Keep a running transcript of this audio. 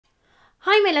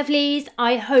Hi my lovelies,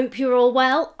 I hope you're all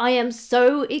well. I am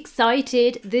so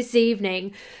excited this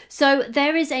evening. So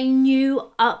there is a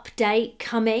new update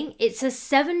coming. It's a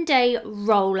 7-day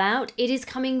rollout. It is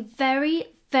coming very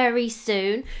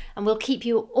soon and we'll keep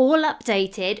you all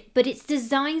updated, but it's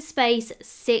Design Space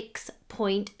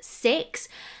 6.6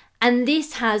 and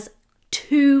this has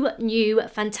two new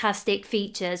fantastic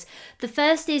features. The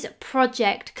first is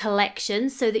project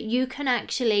collections, so that you can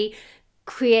actually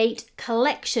create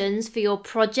collections for your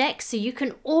projects, so you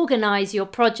can organize your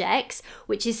projects,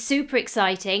 which is super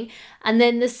exciting. And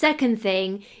then the second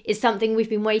thing is something we've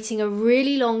been waiting a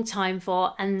really long time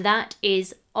for, and that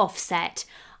is offset.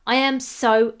 I am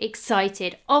so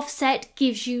excited. Offset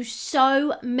gives you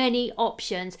so many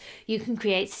options. You can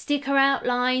create sticker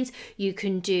outlines, you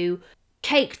can do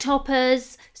cake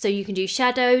toppers, so you can do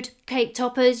shadowed cake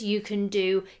toppers, you can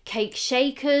do cake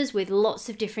shakers with lots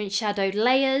of different shadowed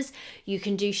layers, you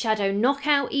can do shadow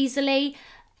knockout easily.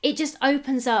 It just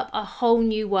opens up a whole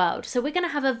new world. So we're going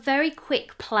to have a very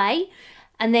quick play,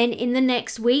 and then in the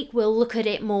next week we'll look at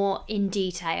it more in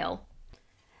detail.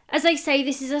 As I say,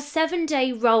 this is a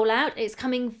 7-day rollout. It's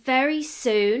coming very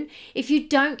soon. If you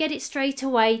don't get it straight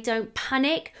away, don't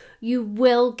panic. You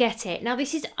will get it. Now,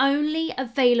 this is only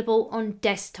available on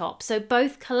desktop. So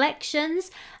both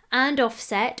collections and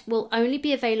offset will only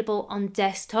be available on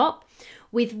desktop.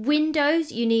 With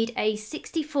Windows, you need a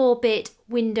 64-bit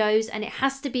Windows, and it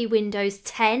has to be Windows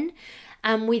 10.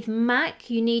 And with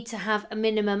Mac, you need to have a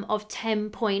minimum of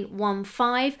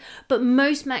 10.15, but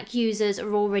most Mac users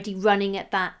are already running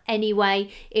at that anyway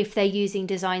if they're using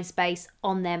Design Space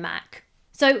on their Mac.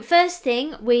 So first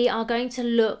thing, we are going to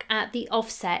look at the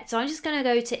offset. So I'm just going to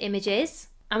go to images,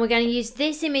 and we're going to use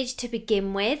this image to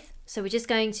begin with. So we're just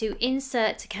going to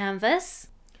insert to canvas.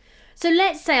 So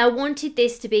let's say I wanted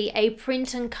this to be a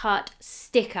print and cut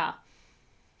sticker.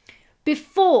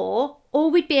 Before, all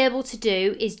we'd be able to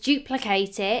do is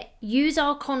duplicate it, use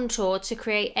our contour to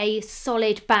create a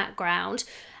solid background,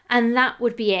 and that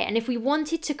would be it. And if we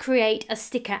wanted to create a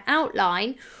sticker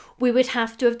outline, we would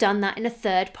have to have done that in a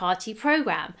third-party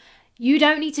program. You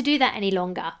don't need to do that any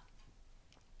longer.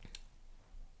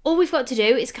 All we've got to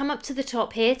do is come up to the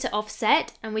top here to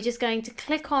offset, and we're just going to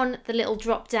click on the little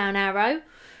drop-down arrow,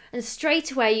 and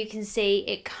straight away you can see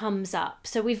it comes up.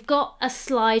 So we've got a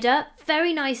slider,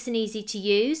 very nice and easy to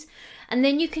use. And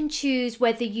then you can choose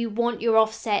whether you want your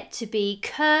offset to be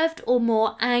curved or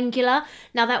more angular.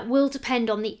 Now that will depend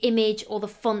on the image or the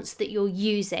fonts that you're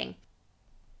using.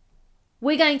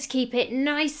 We're going to keep it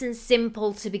nice and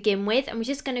simple to begin with, and we're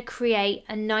just going to create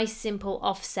a nice simple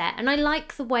offset. And I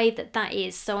like the way that that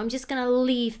is, so I'm just going to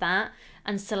leave that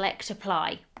and select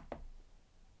apply.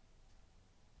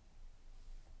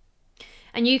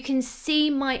 And you can see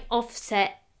my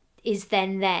offset is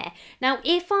then there. Now,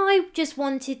 if I just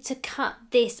wanted to cut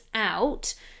this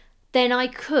out, then I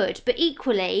could. But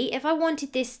equally, if I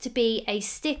wanted this to be a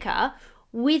sticker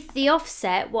with the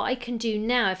offset, what I can do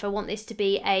now, if I want this to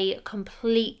be a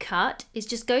complete cut, is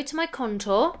just go to my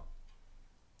contour,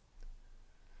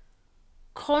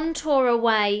 contour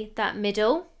away that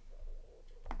middle.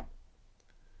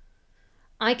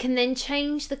 I can then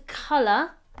change the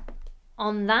colour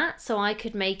on that, so I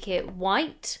could make it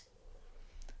white.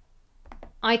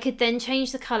 I could then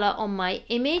change the colour on my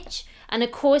image, and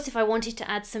of course if I wanted to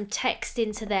add some text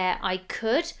into there I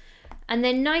could. And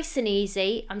then nice and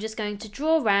easy, I'm just going to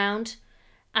draw around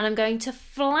and I'm going to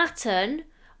flatten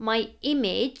my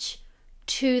image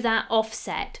to that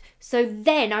offset. So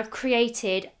then I've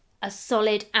created a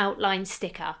solid outline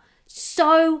sticker.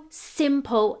 So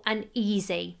simple and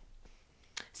easy.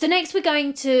 So next we're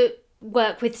going to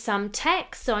work with some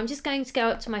text. So I'm just going to go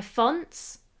up to my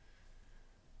fonts,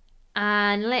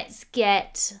 and let's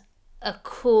get a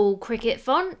cool Cricut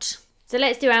font. So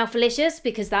let's do Alphalicious,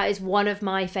 because that is one of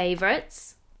my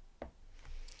favorites.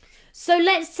 So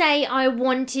let's say I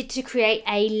wanted to create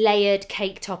a layered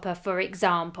cake topper, for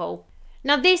example.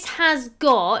 Now this has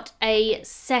got a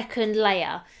second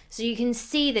layer, so you can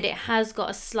see that it has got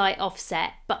a slight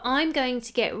offset, but I'm going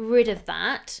to get rid of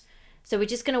that. So we're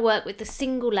just going to work with the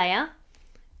single layer.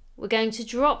 We're going to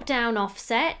drop down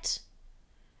offset.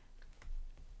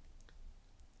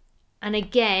 And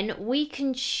again, we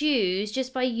can choose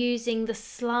just by using the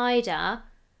slider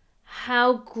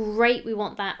how great we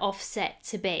want that offset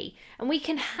to be. And we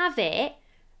can have it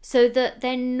so that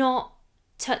they're not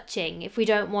touching if we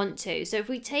don't want to. So if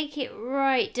we take it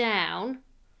right down,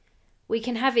 we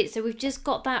can have it so we've just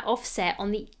got that offset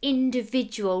on the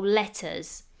individual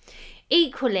letters.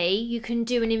 Equally, you can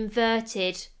do an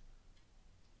inverted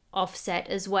offset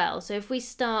as well. So if we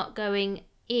start going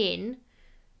in,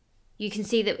 you can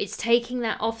see that it's taking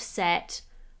that offset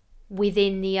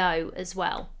within the O as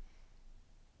well.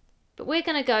 But we're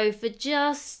going to go for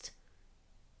just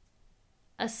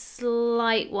a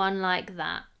slight one like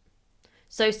that.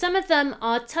 So some of them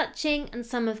are touching and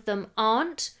some of them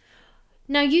aren't.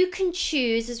 Now you can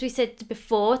choose, as we said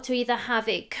before, to either have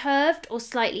it curved or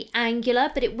slightly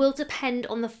angular, but it will depend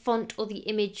on the font or the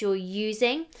image you're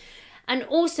using. And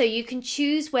also you can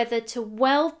choose whether to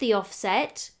weld the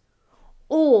offset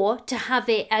or to have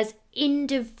it as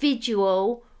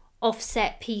individual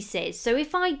offset pieces. So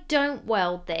if I don't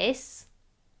weld this,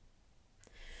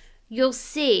 you'll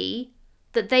see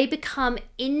that they become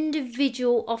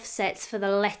individual offsets for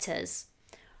the letters.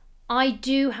 I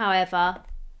do, however,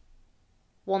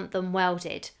 want them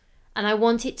welded, and I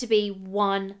want it to be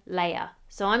one layer.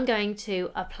 So I'm going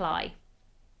to apply.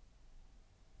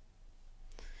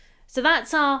 So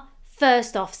that's our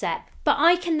first offset, but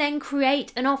I can then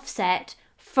create an offset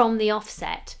from the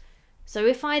offset. So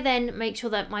if I then make sure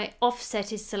that my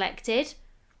offset is selected,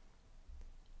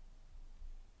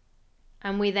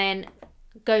 and we then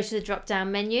go to the drop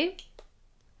down menu,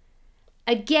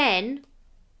 again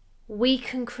we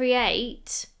can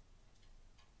create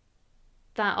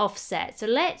that offset. So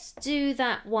let's do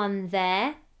that one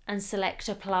there and select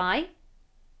apply.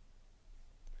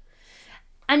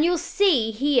 And you'll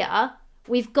see here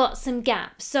we've got some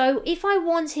gaps. So if I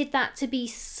wanted that to be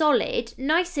solid,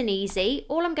 nice and easy,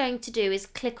 all I'm going to do is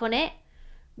click on it,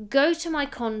 go to my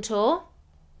contour,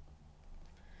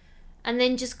 and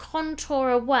then just contour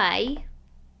away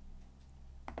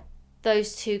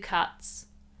those two cuts.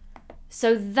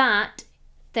 So that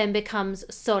then becomes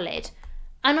solid.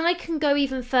 And I can go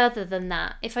even further than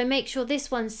that. If I make sure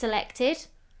this one's selected,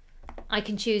 I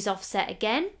can choose offset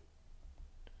again.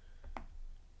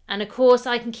 And of course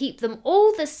I can keep them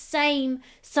all the same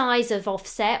size of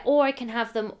offset, or I can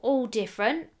have them all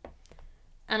different.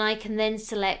 And I can then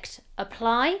select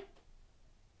apply.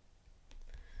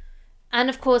 And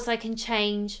of course I can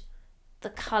change the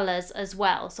colours as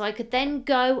well. So I could then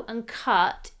go and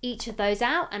cut each of those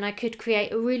out, and I could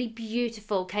create a really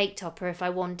beautiful cake topper if I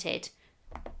wanted.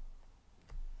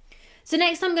 So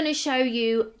next I'm going to show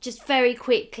you just very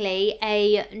quickly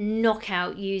a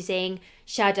knockout using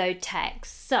shadowed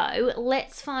text. So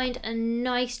let's find a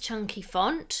nice chunky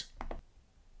font.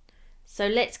 So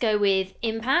let's go with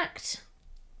Impact.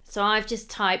 So I've just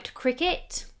typed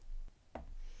Cricut.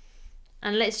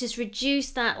 And let's just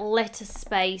reduce that letter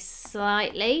space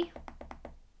slightly.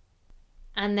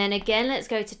 And then again, let's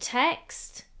go to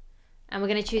text. And we're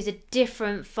going to choose a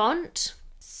different font.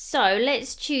 So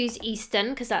let's choose Eastern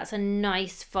because that's a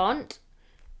nice font.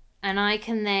 And I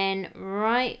can then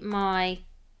write my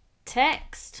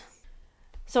text.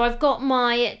 So I've got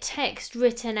my text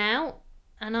written out,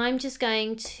 and I'm just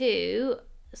going to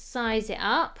size it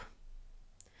up.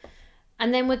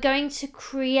 And then we're going to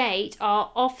create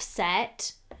our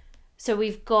offset. So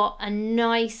we've got a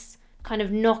nice kind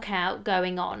of knockout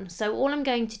going on. So all I'm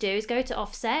going to do is go to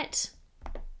offset.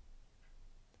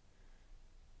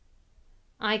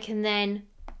 I can then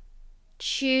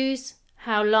choose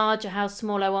how large or how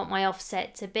small I want my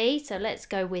offset to be. So let's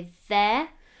go with there.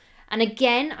 And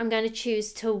again, I'm going to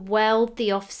choose to weld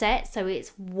the offset so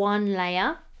it's one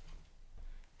layer.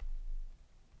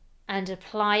 And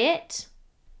apply it.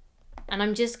 And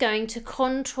I'm just going to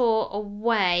contour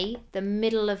away the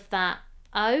middle of that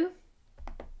O.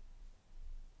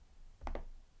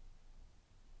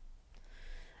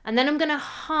 And then I'm going to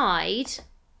hide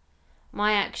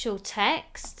my actual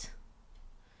text.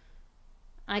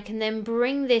 I can then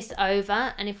bring this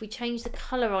over, and if we change the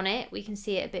colour on it, we can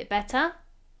see it a bit better.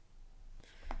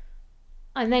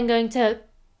 I'm then going to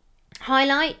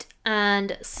highlight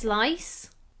and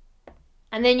slice.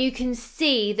 And then you can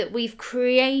see that we've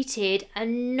created a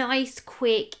nice,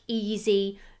 quick,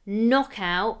 easy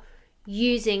knockout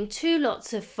using two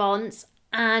lots of fonts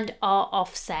and our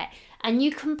offset. And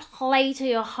you can play to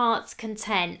your heart's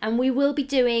content. And we will be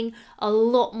doing a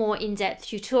lot more in-depth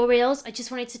tutorials. I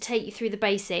just wanted to take you through the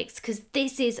basics because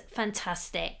this is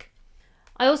fantastic.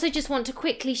 I also just want to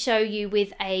quickly show you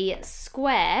with a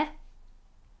square.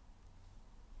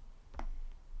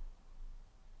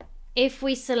 If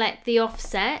we select the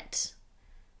offset,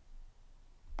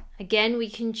 again, we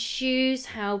can choose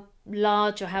how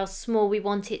large or how small we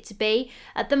want it to be.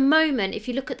 At the moment, if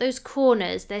you look at those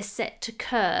corners, they're set to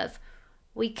curve.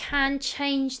 We can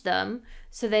change them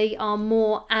so they are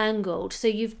more angled. So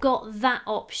you've got that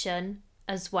option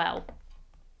as well.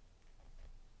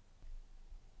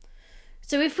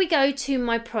 So if we go to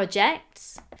my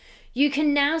projects, you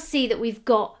can now see that we've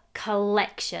got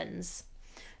collections.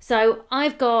 So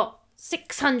I've got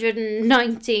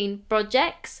 619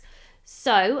 projects.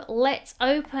 So let's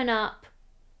open up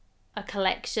a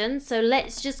collection. So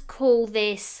let's just call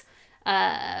this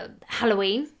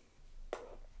Halloween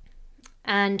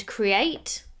and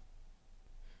create.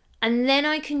 And then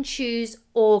I can choose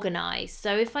organize.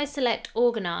 So if I select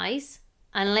organize,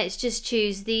 and let's just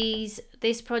choose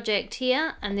this project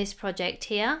here and this project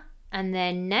here, and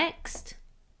then next,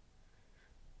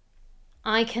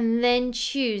 I can then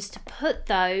choose to put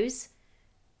those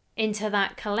into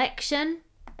that collection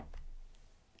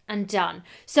and done.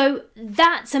 So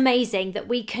that's amazing that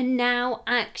we can now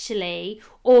actually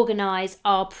organize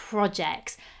our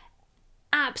projects.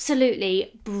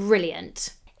 Absolutely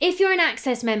brilliant. If you're an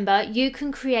Access member, you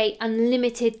can create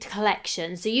unlimited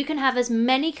collections. So you can have as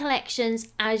many collections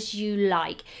as you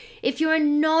like. If you're a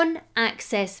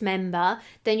non-Access member,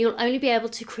 then you'll only be able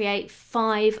to create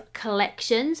 5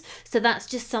 collections. So that's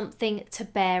just something to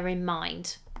bear in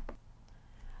mind.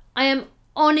 I am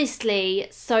honestly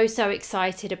so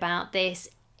excited about this.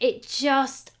 It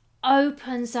just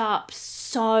opens up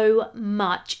so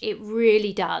much. It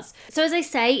really does. So as I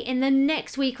say, in the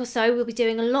next week or so, we'll be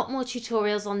doing a lot more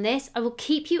tutorials on this. I will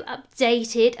keep you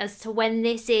updated as to when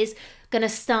this is going to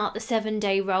start the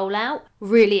 7-day rollout.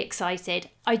 Really excited.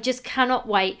 I just cannot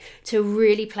wait to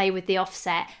really play with the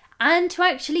offset and to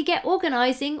actually get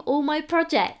organising all my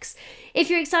projects.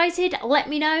 If you're excited, let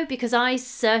me know, because I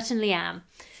certainly am.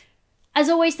 As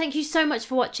always, thank you so much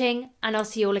for watching, and I'll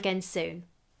see you all again soon.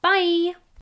 Bye!